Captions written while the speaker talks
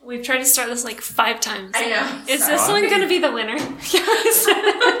We've tried to start this like 5 times. I know. Is this one going to be the winner? Yes.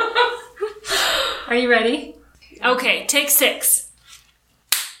 Are you ready? Okay, take 6.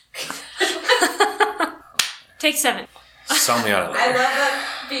 Take 7. Something out of I there. love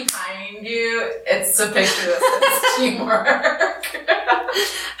that behind you, it's a picture that says teamwork.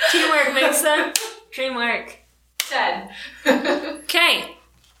 Teamwork makes the dream work. 10. Okay.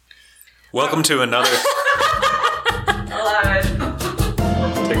 Welcome to another 11.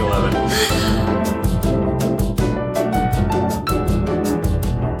 Take 11.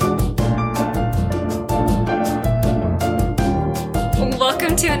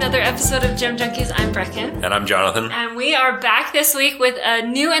 Welcome to another episode of Gem Junkies. I'm Brecken. And I'm Jonathan. And we are back this week with a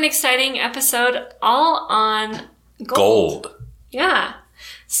new and exciting episode all on gold. Yeah.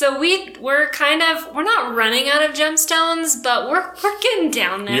 So we're not running out of gemstones, but we're getting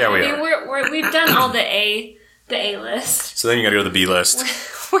down there. Yeah, we are. We've done all the A list. So then you gotta go to the B list.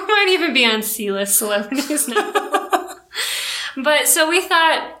 We might even be on C list celebrities now. But so we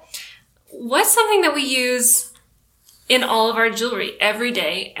thought, what's something that we use in all of our jewelry every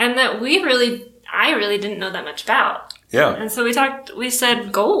day and that I really didn't know that much about? Yeah. And so we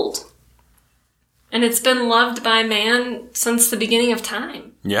said gold. And it's been loved by man since the beginning of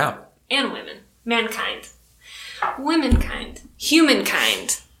time. Yeah. And women. Mankind. Womankind.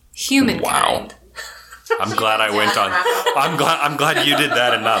 Humankind. Humankind. Wow. I'm glad I went on. I'm glad you did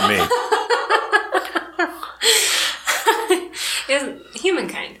that and not me. Is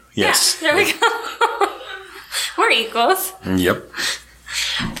humankind. Yes. Yeah, there we go. We're equals. Yep.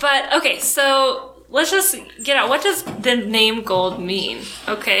 But, okay, so let's just get out. What does the name gold mean?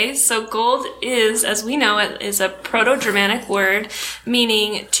 Okay, so gold is, as we know it, is a Proto-Germanic word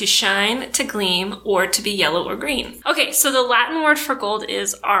meaning to shine, to gleam, or to be yellow or green. Okay, so the Latin word for gold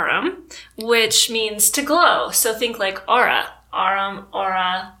is aurum, which means to glow. So think like aura. Aurum,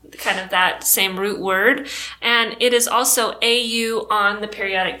 aura, kind of that same root word. And it is also AU on the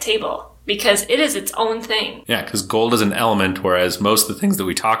periodic table, because it is its own thing. Yeah, because gold is an element, whereas most of the things that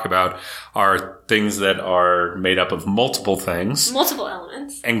we talk about are things that are made up of multiple things. Multiple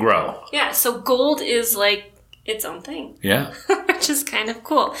elements. And grow. Yeah, so gold is like its own thing. Yeah. Which is kind of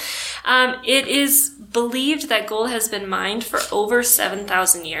cool. It is believed that gold has been mined for over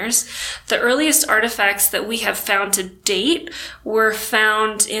 7,000 years. The earliest artifacts that we have found to date were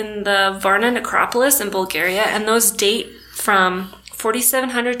found in the Varna necropolis in Bulgaria, and those date from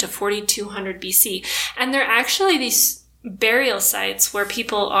 4,700 to 4,200 BC. And they're actually these burial sites where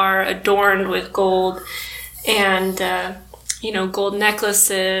people are adorned with gold and, gold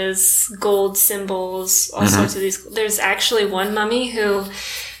necklaces, gold symbols, all sorts of these. There's actually one mummy who,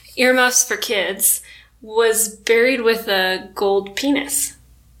 earmuffs for kids, was buried with a gold penis.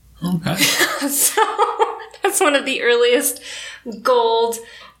 Okay. So that's one of the earliest gold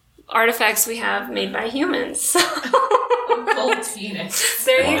artifacts we have made by humans. Gold Phoenix.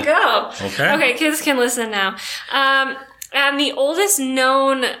 There you go. Okay, kids can listen now. And the oldest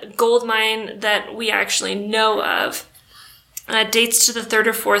known gold mine that we actually know of dates to the 3rd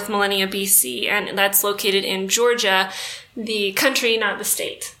or 4th millennia BC, and that's located in Georgia, the country, not the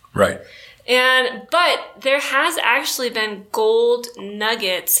state. Right. But there has actually been gold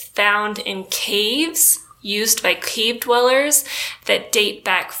nuggets found in caves used by cave dwellers that date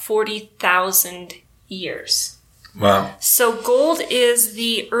back 40,000 years. Wow. So gold is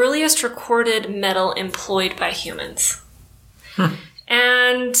the earliest recorded metal employed by humans.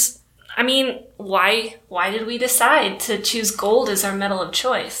 And, I mean, why did we decide to choose gold as our metal of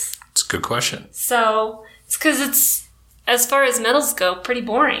choice? It's a good question. So, it's because it's, as far as metals go, pretty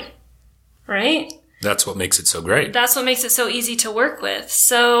boring, right? That's what makes it so great. That's what makes it so easy to work with.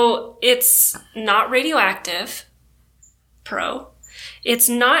 So, it's not radioactive, It's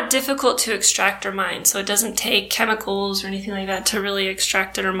not difficult to extract or mine, so it doesn't take chemicals or anything like that to really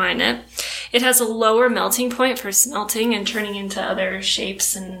extract it or mine it. It has a lower melting point for smelting and turning into other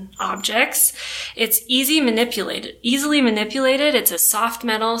shapes and objects. It's easily manipulated. It's a soft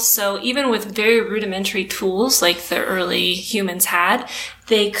metal, so even with very rudimentary tools like the early humans had,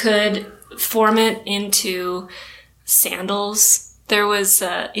 they could form it into sandals. There was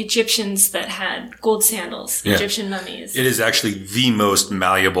Egyptians that had gold sandals, Yeah. Egyptian mummies. It is actually the most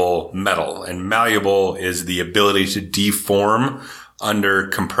malleable metal, and malleable is the ability to deform under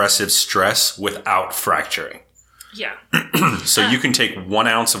compressive stress without fracturing. Yeah. So you can take 1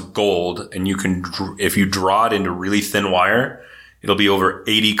 ounce of gold and you can, if you draw it into really thin wire, it'll be over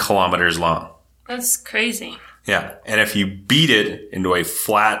 80 kilometers long. That's crazy. Yeah. And if you beat it into a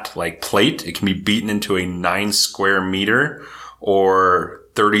flat, plate, it can be beaten into a 9 square meter or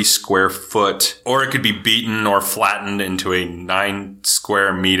 30 square foot, or it could be beaten or flattened into a 9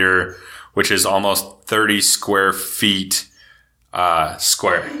 square meter, which is almost 30 square feet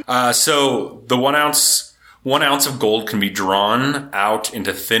square. So the 1 ounce of gold can be drawn out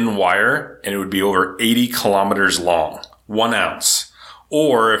into thin wire, and it would be over 80 kilometers long. 1 ounce.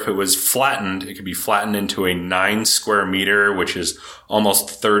 Or if it was flattened, it could be flattened into a 9 square meter, which is almost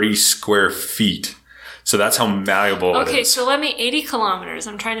 30 square feet. So that's how malleable it is. Okay, so 80 kilometers.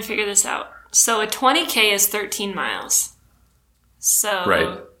 I'm trying to figure this out. So a 20K is 13 miles. So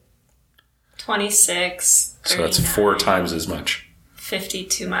Right. 26, 39, So that's 4 times as much.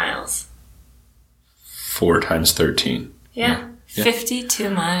 52 miles. 4 times 13. Yeah. 52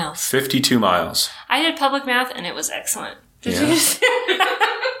 miles. 52 miles. I did public math and it was excellent. Did Yeah. you?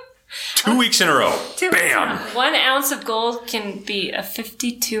 2 weeks in a row. Bam! 1 ounce of gold can be a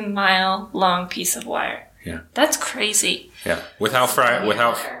 52-mile long piece of wire. Yeah. That's crazy. Yeah. Without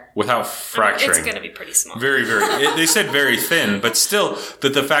fracturing. It's going to be pretty small. Very, they said very thin, but still,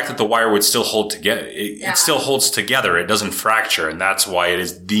 the fact that the wire would still hold together, it still holds together. It doesn't fracture, and that's why it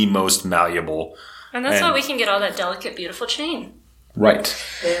is the most malleable. And that's why we can get all that delicate, beautiful chain. Right.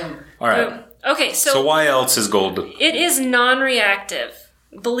 Boom. All right. Okay, So why else is gold? it is non-reactive.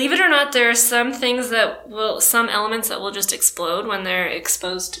 Believe it or not, there are some some elements that will just explode when they're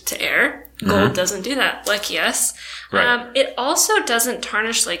exposed to air. Gold doesn't do that, lucky us. Right. It also doesn't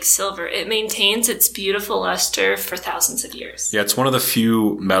tarnish like silver. It maintains its beautiful luster for thousands of years. Yeah, it's one of the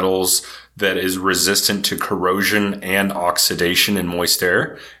few metals that is resistant to corrosion and oxidation in moist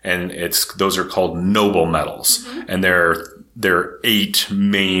air, and those are called noble metals. And there are 8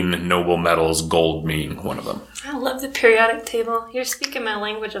 main noble metals, gold being one of them. I love the periodic table. You're speaking my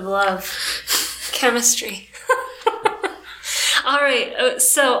language of love. Chemistry. All right.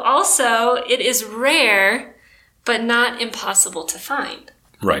 So also, it is rare, but not impossible to find.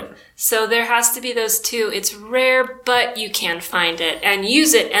 Right. So there has to be those two. It's rare, but you can find it and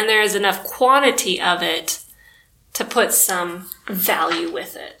use it, and there is enough quantity of it to put some value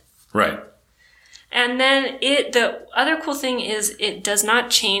with it. Right. And then the other cool thing is it does not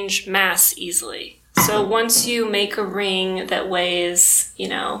change mass easily. So once you make a ring that weighs,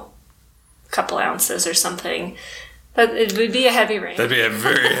 a couple ounces or something, it would be a heavy ring. That'd be a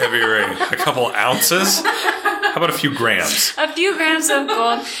very heavy ring. A couple ounces? How about a few grams? A few grams of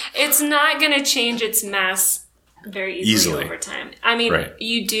gold. It's not going to change its mass very easily over time. I mean,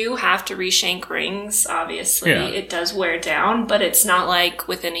 You do have to reshank rings, obviously. Yeah. It does wear down, but it's not like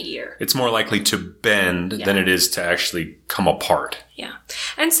within a year. It's more likely to bend than it is to actually come apart. Yeah.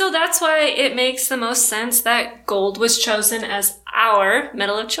 And so that's why it makes the most sense that gold was chosen as our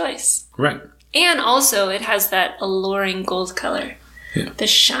metal of choice. Right. And also it has that alluring gold color. Yeah. The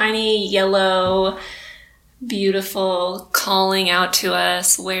shiny yellow, beautiful, calling out to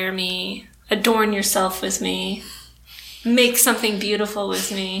us, wear me, adorn yourself with me, make something beautiful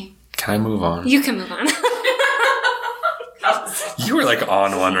with me. Can I move on? You can move on. You were like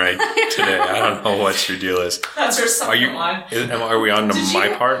on one right today. I don't know what your deal is. That's your second one. Are we on to my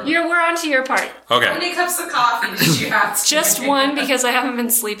part? We're on to your part. Okay. How many cups of coffee did you have? Just one, because I haven't been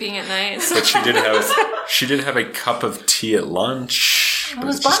sleeping at night. So. But she did have a cup of tea at lunch. It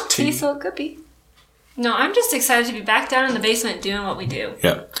was black tea, so it could be. No, I'm just excited to be back down in the basement doing what we do.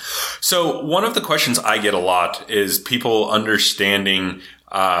 Yeah. So one of the questions I get a lot is people understanding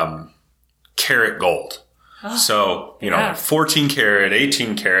karat gold. So, 14 karat,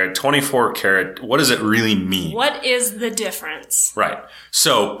 18 karat, 24 karat, what does it really mean? What is the difference? Right.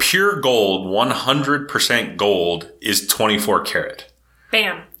 So pure gold, 100% gold is 24 karat.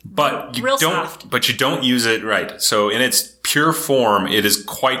 Bam. But you Real don't soft. But you don't use it right. So in its pure form, it is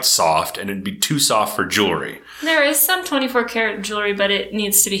quite soft, and it'd be too soft for jewelry. There is some 24 karat jewelry, but it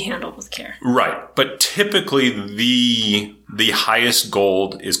needs to be handled with care. Right. But typically the highest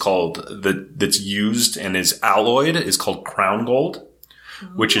gold is called that's used and is alloyed is called crown gold,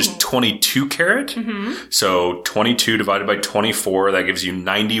 which is 22 karat. Mm-hmm. So 22 divided by 24, that gives you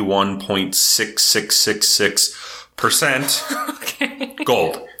 91.6666%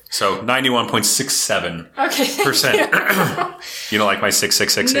 gold. So 91.67%. You don't like my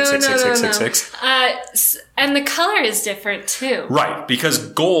 666666666? And the color is different too. Right, because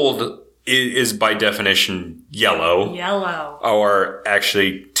gold is by definition yellow. Yellow. Or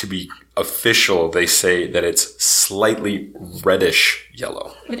actually, to be official, they say that it's slightly reddish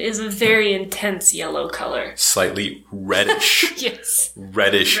yellow. It is a very intense yellow color. Slightly reddish. Yes.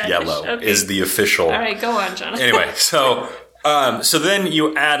 Reddish yellow okay. is the official. All right, go on, Jonathan. Anyway, so then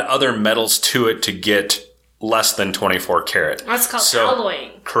you add other metals to it to get less than 24 karat. That's called alloying.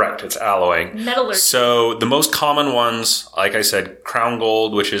 Correct. It's alloying. Metallurgy. So the most common ones, like I said, crown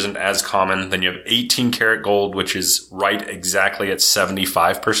gold, which isn't as common. Then you have 18 karat gold, which is right exactly at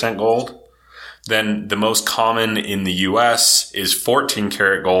 75% gold. Then the most common in the US is 14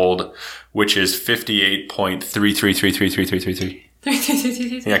 karat gold, which is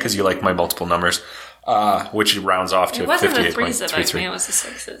 58.33333333. Yeah, because you like my multiple numbers, which rounds off to 58.33. It wasn't the threes that bugged me, it was the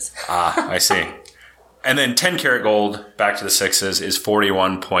sixes. I see. And then 10 karat gold, back to the sixes, is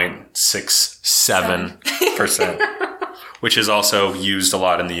 41.67%, which is also used a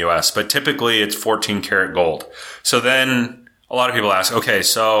lot in the US. But typically it's 14 karat gold. So then a lot of people ask, okay,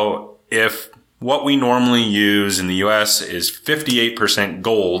 so if what we normally use in the US is 58%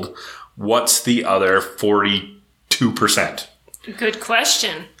 gold, what's the other 42%? Good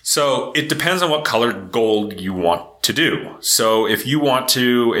question. So it depends on what colored gold you want to do. So if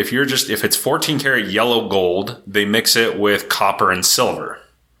it's 14 karat yellow gold, they mix it with copper and silver.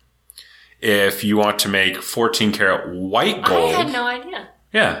 If you want to make 14 karat white gold. I had no idea.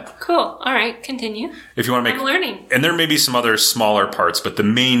 Yeah. Cool. All right. Continue. If you want to make, I'm learning. And there may be some other smaller parts, but the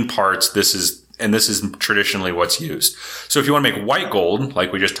main parts, this is traditionally what's used. So if you want to make white gold,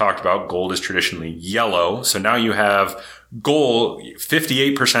 like we just talked about, gold is traditionally yellow. So now you have gold,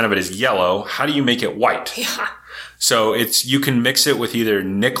 58% of it is yellow. How do you make it white? Yeah. So you can mix it with either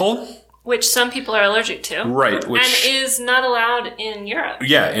nickel. Which some people are allergic to. Right. And is not allowed in Europe.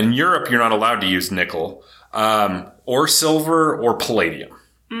 Yeah. In Europe, you're not allowed to use nickel, or silver or palladium.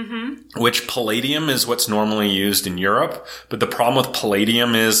 Mm-hmm. Which palladium is what's normally used in Europe. But the problem with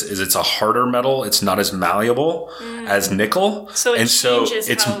palladium is it's a harder metal. It's not as malleable as nickel. So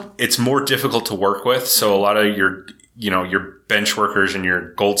it's more difficult to work with. So a lot of your bench workers and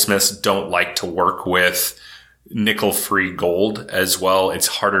your goldsmiths don't like to work with nickel-free gold as well. It's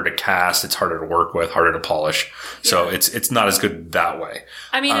harder to cast. It's harder to work with, harder to polish. Yeah. So it's not as good that way.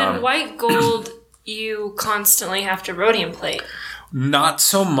 I mean, in white gold, you constantly have to rhodium plate. Not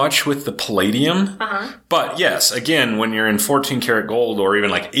so much with the palladium, but yes, again, when you're in 14 karat gold or even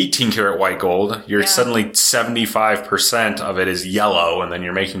like 18 karat white gold, you're suddenly 75% of it is yellow and then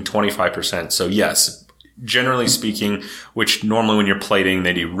you're making 25%. So yes, generally speaking, which normally when you're plating,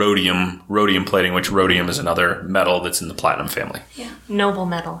 they do rhodium plating, which rhodium is another metal that's in the platinum family. Yeah. Noble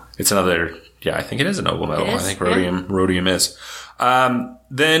metal. It's another, I think it is a noble metal. I think rhodium is. Then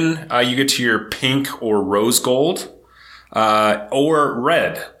you get to your pink or rose gold. Or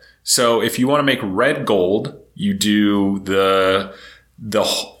red. So if you want to make red gold, you do the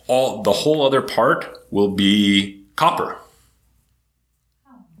whole other part will be copper.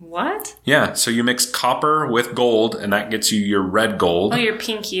 What? Yeah. So you mix copper with gold and that gets you your red gold. Oh, your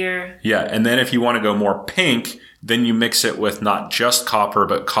pinkier. Yeah. And then if you want to go more pink, then you mix it with not just copper,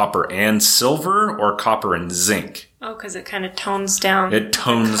 but copper and silver or copper and zinc. Oh, because it kind of tones down. It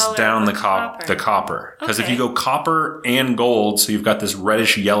tones down the copper. Because if you go copper and gold, so you've got this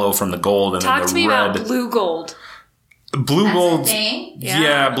reddish yellow from the gold and then the red. Talk to me about blue gold. Blue gold.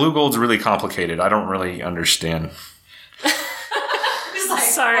 Yeah, blue gold's really complicated. I don't really understand.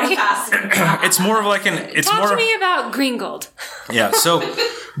 Sorry. It's more of like Talk to me about green gold. Yeah, so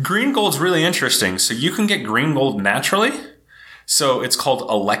green gold's really interesting. So you can get green gold naturally. So it's called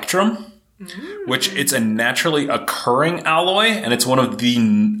electrum. Which it's a naturally occurring alloy, and it's one of the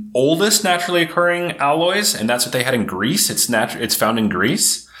oldest naturally occurring alloys, and that's what they had in Greece. It's found in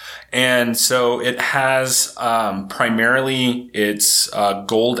Greece. And so it has, primarily it's,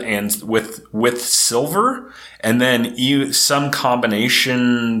 gold and with silver, and then some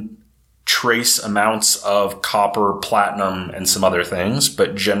combination trace amounts of copper, platinum, and some other things,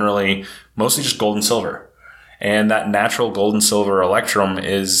 but generally mostly just gold and silver. And that natural gold and silver electrum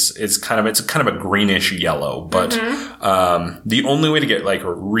is kind of a greenish yellow, but the only way to get like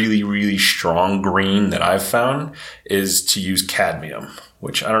a really, really strong green that I've found is to use cadmium,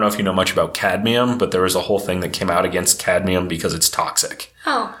 which I don't know if you know much about cadmium, but there was a whole thing that came out against cadmium because it's toxic.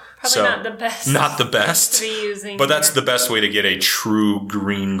 Oh, probably not the best. Not the best. To be using, but that's the best way to get a true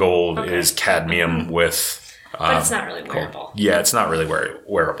green gold is cadmium with. But it's not really wearable. Yeah, it's not really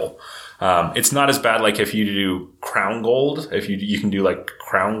wearable. It's not as bad like if you do crown gold, if you can do like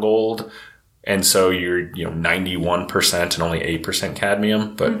crown gold, and so you're 91% and only 8%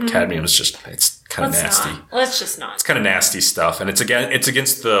 cadmium, but cadmium is it's kind of nasty. Let's just not. It's kind of nasty stuff, and it's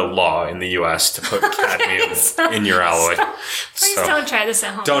against the law in the US to put cadmium in your alloy. Please don't try this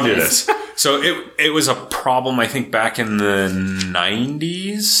at home. Don't do this. So it was a problem, I think, back in the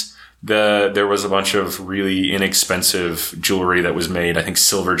 90s. There was a bunch of really inexpensive jewelry that was made, I think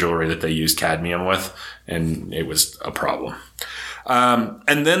silver jewelry that they used cadmium with, and it was a problem.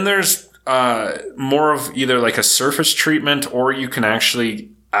 And then there's more of either like a surface treatment, or you can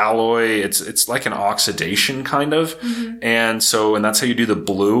actually alloy. It's like an oxidation kind of. And that's how you do the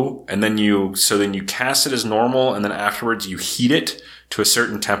blue. And then you cast it as normal, and then afterwards you heat it to a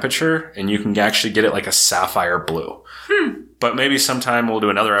certain temperature, and you can actually get it like a sapphire blue. But maybe sometime we'll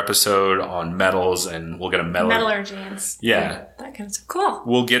do another episode on metals, and we'll get a metallurgy and that kind of stuff. Cool.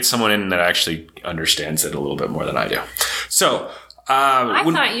 We'll get someone in that actually understands it a little bit more than I do. So I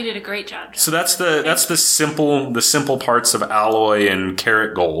thought you did a great job. So that's the simple parts of alloy and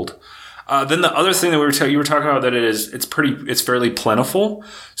karat gold. Then the other thing that you were talking about, that it's fairly plentiful.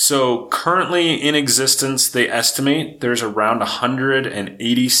 So currently in existence, they estimate there's around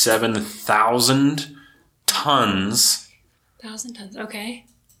 187,000 tons. 1,000 tons, okay.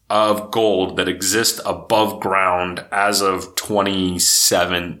 Of gold that exist above ground as of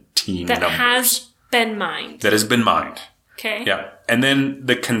 2017 that numbers. has been mined. That has been mined. Okay. Yeah. And then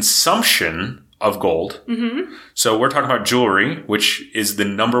the consumption of gold. So we're talking about jewelry, which is the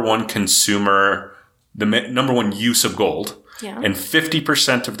number one consumer, the number one use of gold. Yeah. And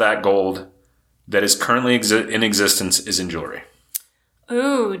 50% of that gold that is currently in existence is in jewelry.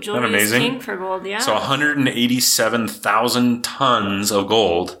 Ooh, jewelry is king for gold, yeah. So 187,000 tons of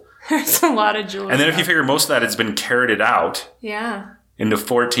gold. That's a lot of jewelry. And then if you figure most of that has been carated out into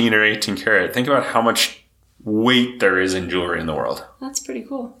 14 or 18 karat, think about how much weight there is in jewelry in the world. That's pretty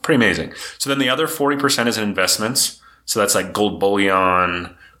cool. Pretty amazing. So then the other 40% is in investments. So that's like gold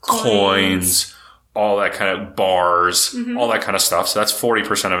bullion, coins, all that kind of bars, all that kind of stuff. So that's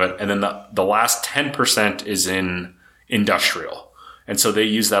 40% of it. And then the last 10% is in industrial. And so they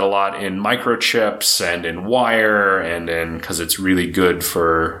use that a lot in microchips and in wire, and because it's really good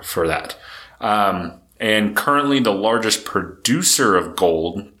for that. And currently the largest producer of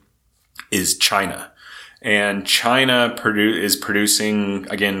gold is China. And China is producing,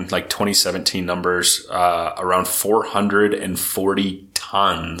 again, like 2017 numbers, around 440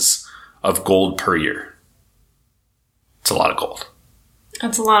 tons of gold per year. It's a lot of gold.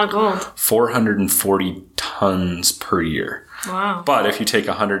 That's a lot of gold. 440 tons per year. Wow. But if you take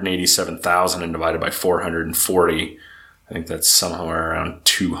 187,000 and divide it by 440, I think that's somewhere around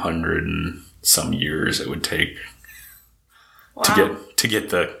 200 and some years it would take to get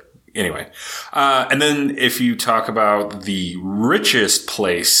the... Anyway. And then if you talk about the richest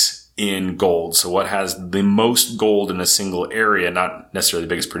place in gold, so what has the most gold in a single area, not necessarily the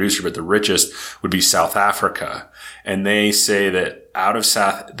biggest producer, but the richest, would be South Africa. And they say that out of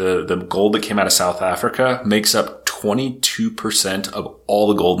the gold that came out of South Africa makes up 22% of all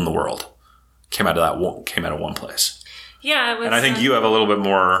the gold in the world. Came out of one place. Yeah, it was, and I think you have a little bit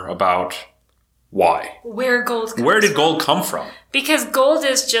more about why. Where did gold come from? Because gold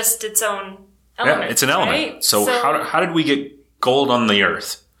is just its own element. Yeah, it's an element. Right? So how did we get gold on the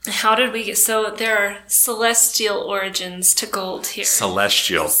earth? How did we get... So there are celestial origins to gold here.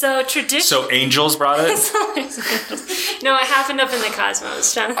 Celestial. So tradition... So angels brought it? No, it happened up in the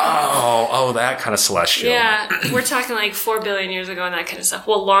cosmos, Jonathan. Oh, that kind of celestial. Yeah, we're talking like 4 billion years ago and that kind of stuff.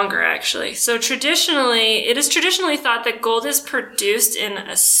 Well, longer, actually. So it is traditionally thought that gold is produced in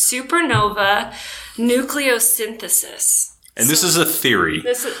a supernova nucleosynthesis. And this is a theory.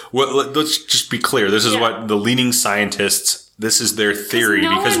 Let's just be clear. This is what the leading scientists... This is their theory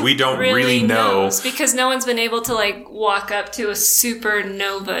because we don't really know. Because no one's been able to walk up to a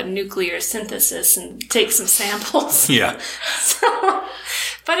supernova nuclear synthesis and take some samples. Yeah.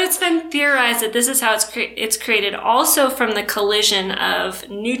 But it's been theorized that this is how it's created, also from the collision of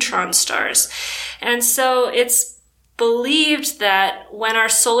neutron stars. And so it's believed that when our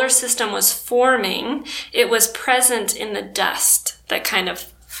solar system was forming, it was present in the dust that kind of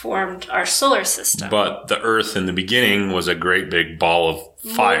formed our solar system. But the Earth in the beginning was a great big ball of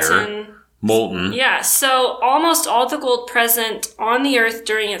fire. Molten. Yeah, so almost all the gold present on the Earth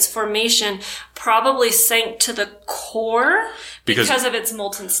during its formation probably sank to the core because of its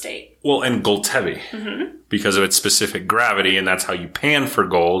molten state. Well, and gold's heavy because of its specific gravity, and that's how you pan for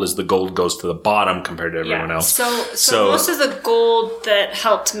gold, is the gold goes to the bottom compared to everyone else. So most of the gold that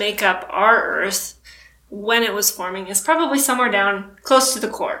helped make up our Earth when it was forming is probably somewhere down close to the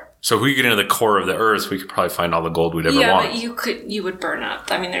core. So if we get into the core of the Earth, we could probably find all the gold we'd ever want. Yeah, but you would burn up.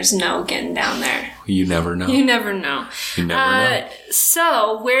 I mean, there's no getting down there. You never know. You never know. You never know.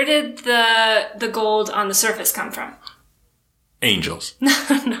 So where did the gold on the surface come from? Angels. No.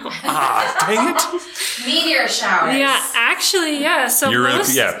 Dang it. Meteor showers. Yeah, actually, yeah. So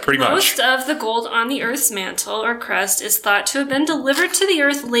pretty much. Most of the gold on the Earth's mantle or crust is thought to have been delivered to the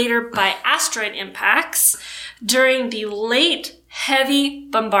Earth later by asteroid impacts during the late heavy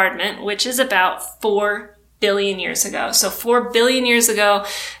bombardment, which is about 4 billion years ago. So 4 billion years ago,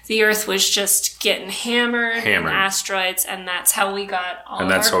 the Earth was just getting hammered. In asteroids, and that's how we got all of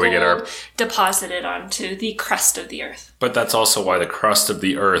our gold deposited onto the crust of the Earth. But that's also why the crust of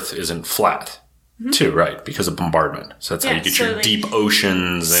the Earth isn't flat. Too, right? Because of bombardment. So that's how you get your deep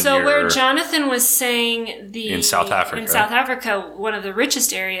oceans. And so where Jonathan was saying in South Africa. In South Africa, one of the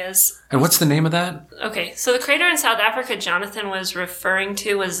richest areas. And what's the name of that? Okay, so the crater in South Africa Jonathan was referring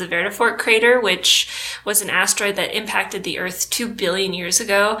to was the Verdefort crater, which was an asteroid that impacted the Earth 2 billion years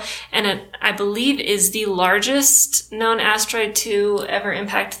ago. And it, I believe, is the largest known asteroid to ever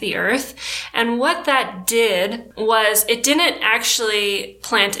impact the Earth. And what that did was it didn't actually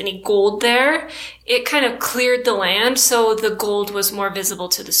plant any gold there. It kind of cleared the land, so the gold was more visible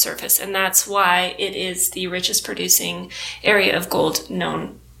to the surface. And that's why it is the richest producing area of gold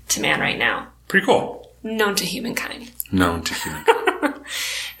known to man right now. Pretty cool. Known to humankind. Known to humankind.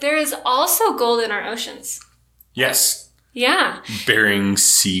 There is also gold in our oceans. Yes. Yeah. Bering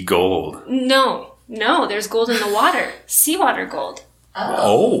Sea gold. No, there's gold in the water. Seawater gold.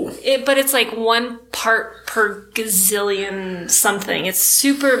 Oh. But it's like 1 part per gazillion something. It's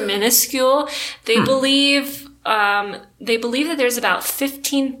super minuscule. They believe that there's about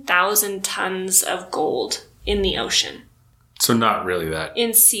 15,000 tons of gold in the ocean. So not really that.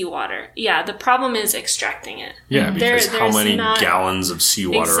 In seawater. Yeah, the problem is extracting it. Yeah, because how many gallons of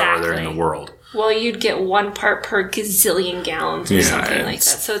seawater are there in the world? Well, you'd get 1 part per gazillion gallons or something like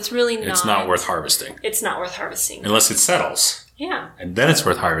that. So it's really not... It's not worth harvesting. It's not worth harvesting. Unless it settles. Yeah. And then it's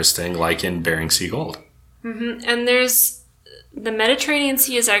worth harvesting, like in Bering Sea gold. Mm-hmm. And there's... The Mediterranean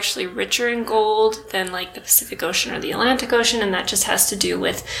Sea is actually richer in gold than like the Pacific Ocean or the Atlantic Ocean, and that just has to do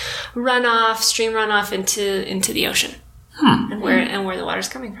with stream runoff into the ocean. And where the water's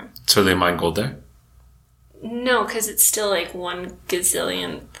coming from. So they mine gold there? No, because it's still like 1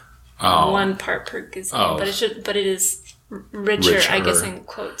 gazillion, 1 part per gazillion. But it is richer, I guess, in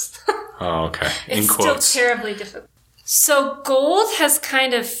quotes. Oh, okay. In it's quotes. Still terribly difficult. So gold has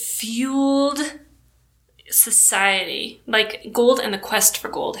kind of fueled society. Like gold and the quest for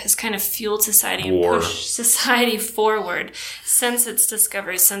gold has kind of fueled society and pushed society forward since its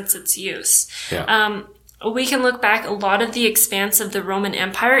discovery, since its use. Yeah. We can look back, a lot of the expanse of the Roman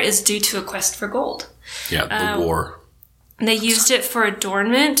Empire is due to a quest for gold. Yeah, the war. They used it for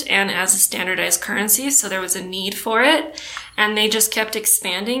adornment and as a standardized currency, so there was a need for it. And they just kept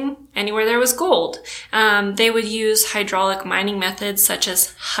expanding anywhere there was gold. They would use hydraulic mining methods such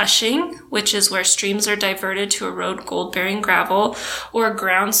as hushing, which is where streams are diverted to erode gold-bearing gravel, or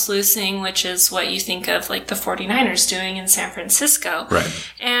ground sluicing, which is what you think of like the 49ers doing in San Francisco.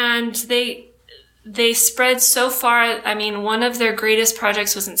 Right. And they spread so far. I mean, one of their greatest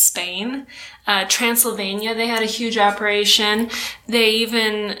projects was in Spain. Transylvania, they had a huge operation.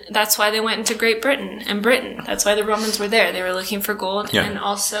 That's why they went into Great Britain and Britain. That's why the Romans were there. They were looking for gold and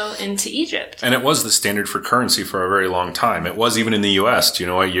also into Egypt. And it was the standard for currency for a very long time. It was even in the U.S. Do you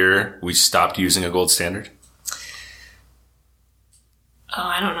know what year we stopped using a gold standard? Oh,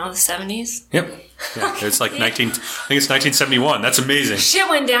 I don't know, the 70s? Yep. Yeah, it's like I think it's 1971. That's amazing. Shit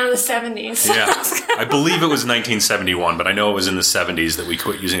went down in the 70s. Yeah. I believe it was 1971, but I know it was in the 70s that we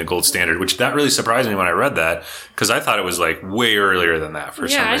quit using a gold standard, which that really surprised me when I read that, because I thought it was like way earlier than that for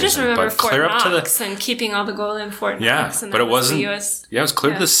some reason. Yeah, I just remember Fort Knox and keeping all the gold in Fort Knox. And but it wasn't. Yeah, it was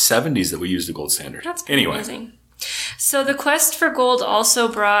clear to the 70s that we used the gold standard. That's pretty amazing. So the quest for gold also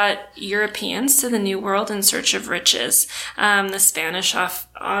brought Europeans to the New World in search of riches. The Spanish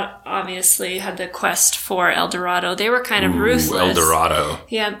obviously had the quest for El Dorado. They were kind of ruthless. El Dorado.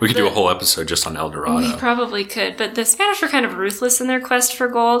 Yeah. We could do a whole episode just on El Dorado. We probably could. But the Spanish were kind of ruthless in their quest for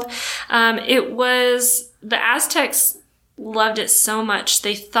gold. The Aztecs loved it so much.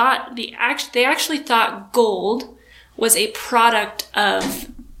 They actually thought gold was a product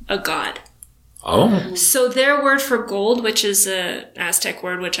of a god. Oh. So their word for gold, which is an Aztec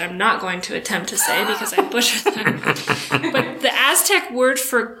word, which I'm not going to attempt to say because I butchered that. But the Aztec word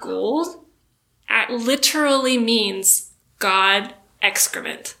for gold literally means God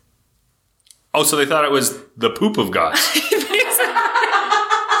excrement. Oh, so they thought it was the poop of God.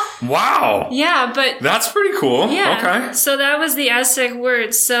 Wow. Yeah, but... That's pretty cool. Yeah. Okay. So that was the Aztec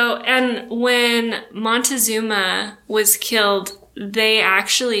word. And when Montezuma was killed, they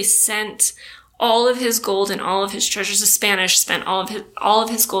actually sent all of his gold and all of his treasures. The Spanish spent all of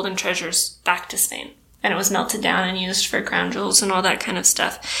his gold and treasures back to Spain. And it was melted down and used for crown jewels and all that kind of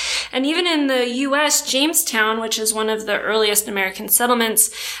stuff. And even in the U.S., Jamestown, which is one of the earliest American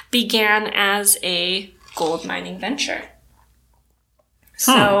settlements, began as a gold mining venture.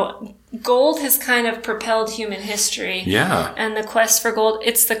 So gold has kind of propelled human history. Yeah. And the quest for gold,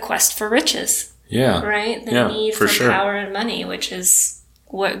 it's the quest for riches. Yeah. right? The Yeah, need for for sure. power and money, which is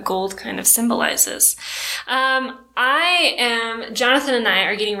what gold kind of symbolizes. Jonathan and I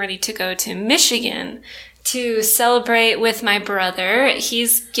are getting ready to go to Michigan to celebrate with my brother.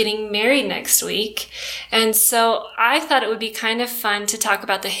 He's getting married next week. And so I thought it would be kind of fun to talk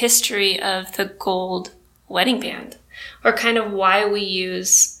about the history of the gold wedding band, or kind of why we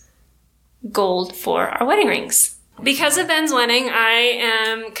use gold for our wedding rings. Because of Ben's wedding,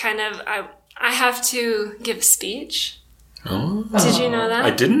 I have to give a speech. Oh. Did you know that? I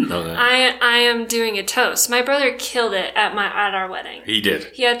didn't know that. I am doing a toast. My brother killed it at our wedding. He did.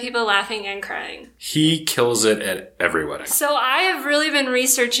 He had people laughing and crying. He kills it at every wedding. So I have really been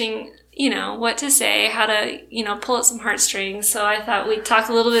researching, what to say, how to, pull at some heartstrings. So I thought we'd talk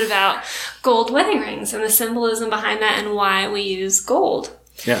a little bit about gold wedding rings and the symbolism behind that and why we use gold.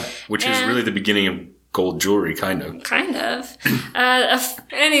 Yeah, which is really the beginning of gold jewelry, kind of. Kind of.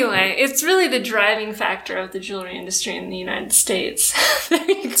 Anyway, it's really the driving factor of the jewelry industry in the United States. There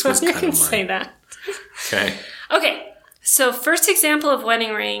you go. You can say that. Okay. Okay. So first example of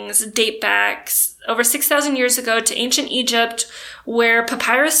wedding rings date back over 6,000 years ago to ancient Egypt, where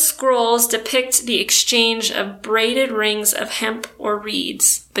papyrus scrolls depict the exchange of braided rings of hemp or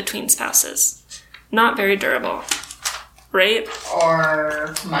reeds between spouses. Not very durable. Right?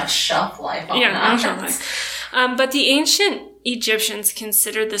 Or much shelf life on that. But the ancient Egyptians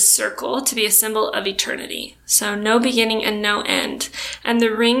considered the circle to be a symbol of eternity. So no beginning and no end. And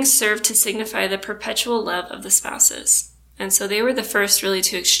the ring served to signify the perpetual love of the spouses. And so they were the first really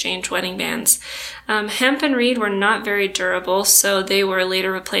to exchange wedding bands. Hemp and reed were not very durable, so they were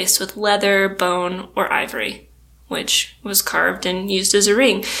later replaced with leather, bone, or ivory, which was carved and used as a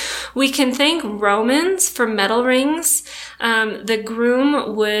ring. We can thank Romans for metal rings. The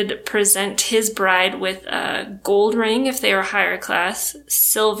groom would present his bride with a gold ring if they were higher class,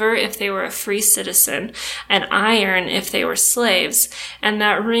 silver if they were a free citizen, and iron if they were slaves. And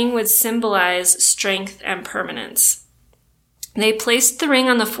that ring would symbolize strength and permanence. They placed the ring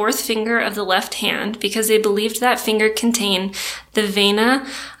on the fourth finger of the left hand because they believed that finger contained the vena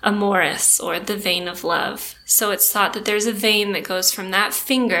amoris, or the vein of love. So it's thought that there's a vein that goes from that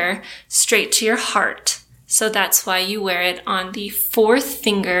finger straight to your heart. So that's why you wear it on the fourth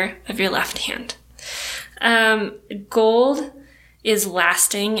finger of your left hand. Gold is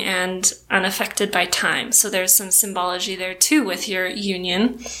lasting and unaffected by time. So there's some symbology there too with your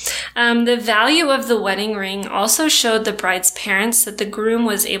union. The value of the wedding ring also showed the bride's parents that the groom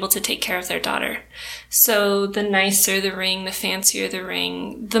was able to take care of their daughter. So the nicer the ring, the fancier the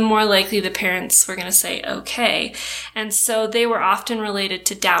ring, the more likely the parents were going to say, okay. And so they were often related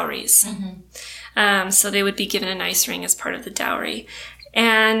to dowries. So they would be given a nice ring as part of the dowry.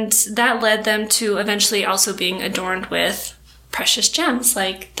 And that led them to eventually also being adorned with precious gems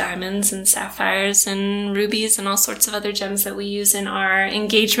like diamonds and sapphires and rubies and all sorts of other gems that we use in our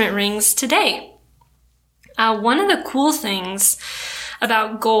engagement rings today. One of the cool things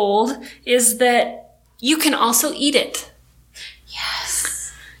about gold is that you can also eat it.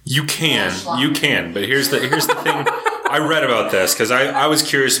 Yes. You can, but here's the thing. I read about this because I was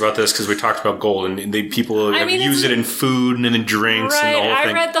curious about this because we talked about gold and people use it in food and in drinks and the whole thing.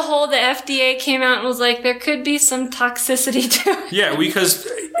 I read the FDA came out and was like, there could be some toxicity to it. Yeah, because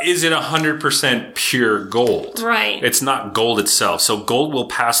is it 100% pure gold? Right. It's not gold itself. So gold will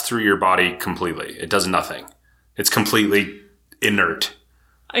pass through your body completely. It does nothing. It's completely inert.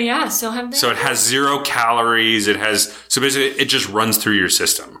 Yeah, so have they. So it has 0 calories. So basically it just runs through your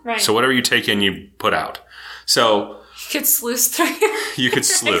system. Right. So whatever you take in, you put out. So you could sluice through. You could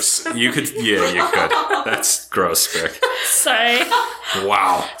sluice. You could. That's gross, Vic. Sorry.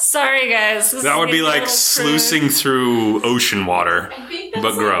 Wow. Sorry, guys. That would be like sluicing through ocean water, I think that's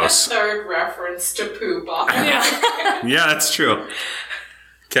but gross. A third reference to poop. Yeah. Yeah, that's true.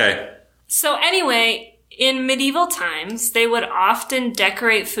 Okay. So anyway, in medieval times, they would often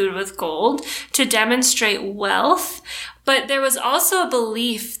decorate food with gold to demonstrate wealth. But there was also a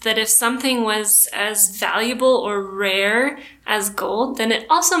belief that if something was as valuable or rare as gold, then it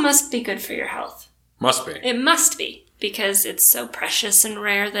also must be good for your health. Must be. It must be, because it's so precious and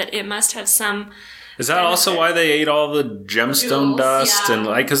rare that it must have some... Is that also why they ate all the gemstone dust? Yeah.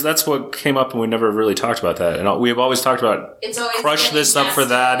 And because that's what came up and we never really talked about that. And we have always talked about crush this up for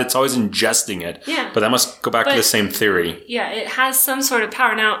that. It's always ingesting it. Yeah. But that must go back to the same theory. Yeah, it has some sort of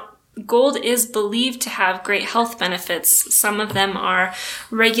power. Now, gold is believed to have great health benefits. Some of them are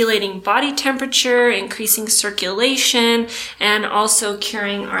regulating body temperature, increasing circulation, and also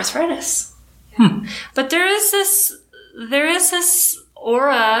curing arthritis. But there is this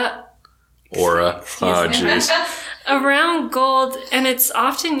aura. Oh, jeez. around gold, and it's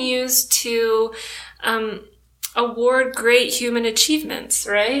often used to award great human achievements,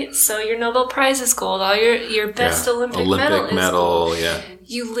 right? So your Nobel Prize is gold. All your best Olympic medal is gold. Yeah.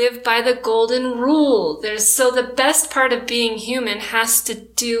 You live by the golden rule. So the best part of being human has to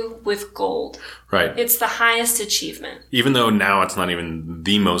do with gold. Right. It's the highest achievement. Even though now it's not even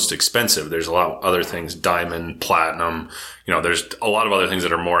the most expensive, there's a lot of other things, diamond, platinum, there's a lot of other things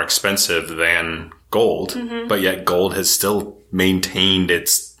that are more expensive than gold, but yet gold has still maintained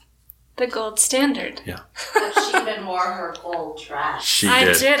the gold standard. Yeah. But she even wore her gold dress. I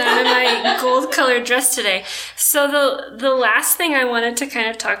did. I'm in my gold colored dress today. So the last thing I wanted to kind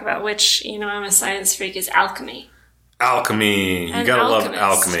of talk about, which, I'm a science freak, is alchemy. Alchemy. You gotta love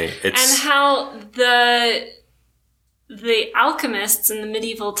alchemy. And how the alchemists in the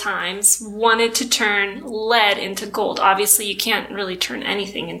medieval times wanted to turn lead into gold. Obviously, you can't really turn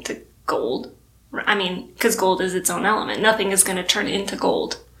anything into gold. I mean, because gold is its own element. Nothing is going to turn into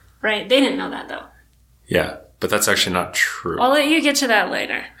gold. Right? They didn't know that, though. Yeah, but that's actually not true. I'll let you get to that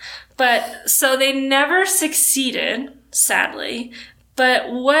later. But, so they never succeeded, sadly.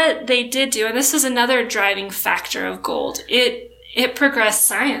 But what they did do, and this is another driving factor of gold, it progressed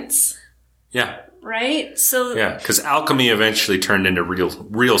science. Yeah. Right? So yeah, because alchemy eventually turned into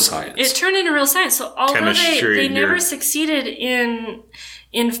real science. It turned into real science. So although they never succeeded in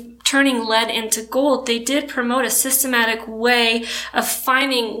turning lead into gold, they did promote a systematic way of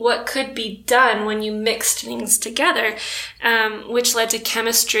finding what could be done when you mixed things together, which led to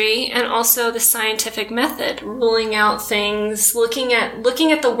chemistry and also the scientific method, ruling out things, looking at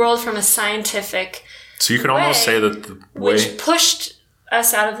the world from a scientific So you can almost say that the way... Which pushed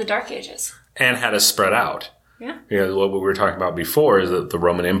us out of the Dark Ages. And had us spread out. Yeah. What we were talking about before is that the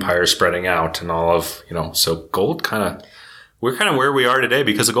Roman Empire spreading out and all of, so gold we're kind of where we are today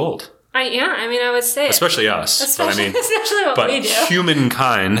because of gold. I would say especially us. Especially what we do.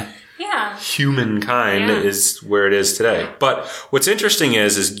 Humankind Yeah. is where it is today. But what's interesting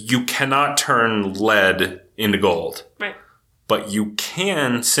is you cannot turn lead into gold. Right. But you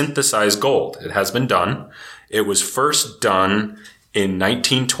can synthesize gold. It has been done. It was first done in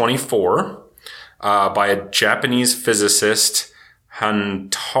 1924 by a Japanese physicist,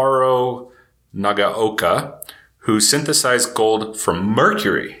 Hantaro Nagaoka, who synthesized gold from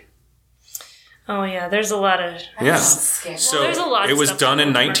mercury. Oh yeah, there's a lot of... Yeah. So there's a lot it was done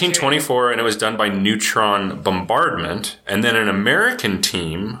in 1924, and it was done by neutron bombardment. And then an American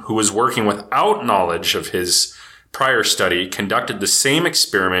team who was working without knowledge of his prior study conducted the same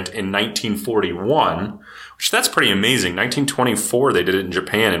experiment in 1941, which that's pretty amazing. 1924, they did it in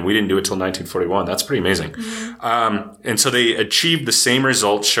Japan, and we didn't do it till 1941. That's pretty amazing. Mm-hmm. And so they achieved the same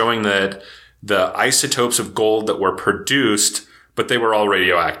results, showing that the isotopes of gold that were produced, but they were all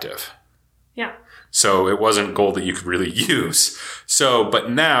radioactive. Yeah. So it wasn't gold that you could really use.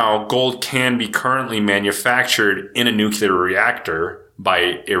 But now gold can be currently manufactured in a nuclear reactor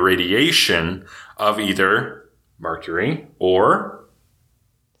by irradiation of either mercury or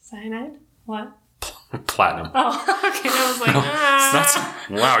cyanide? What? Platinum. Oh, okay. I was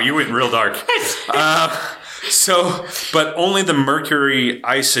like, wow, you went real dark. But only the mercury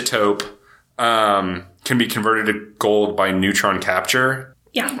isotope can be converted to gold by neutron capture.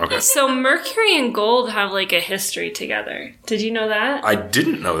 Yeah. Okay. So mercury and gold have like a history together. Did you know that? I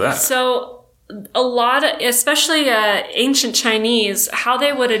didn't know that. So a lot of, especially ancient Chinese, how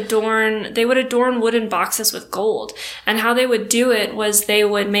they would adorn wooden boxes with gold. And how they would do it was they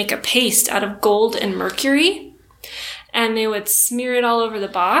would make a paste out of gold and mercury. And they would smear it all over the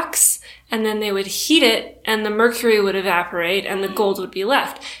box. And then they would heat it and the mercury would evaporate and the gold would be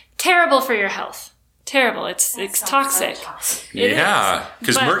left. Terrible for your health. Terrible. It's toxic. Yeah,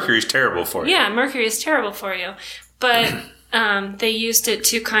 because mercury's terrible for you. Yeah, mercury is terrible for you. But they used it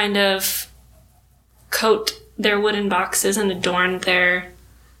to kind of coat their wooden boxes and adorn their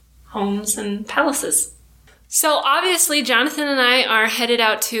homes and palaces. So obviously, Jonathan and I are headed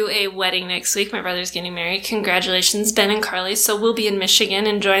out to a wedding next week. My brother's getting married. Congratulations, Ben and Carly. So we'll be in Michigan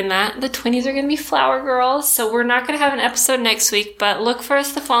enjoying that. The twinnies are going to be flower girls. So we're not going to have an episode next week, but look for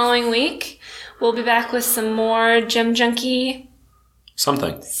us the following week. We'll be back with some more Gem Junkie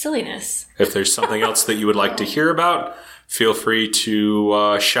silliness. If there's something else that you would like to hear about, feel free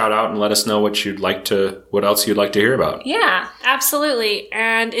to shout out and let us know what else you'd like to hear about. Yeah, absolutely.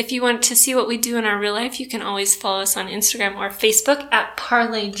 And if you want to see what we do in our real life, you can always follow us on Instagram or Facebook at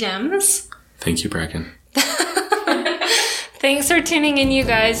Parlay Gems. Thank you, Bracken. Thanks for tuning in, you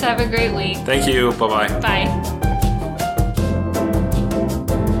guys. Have a great week. Thank you. Bye-bye. Bye.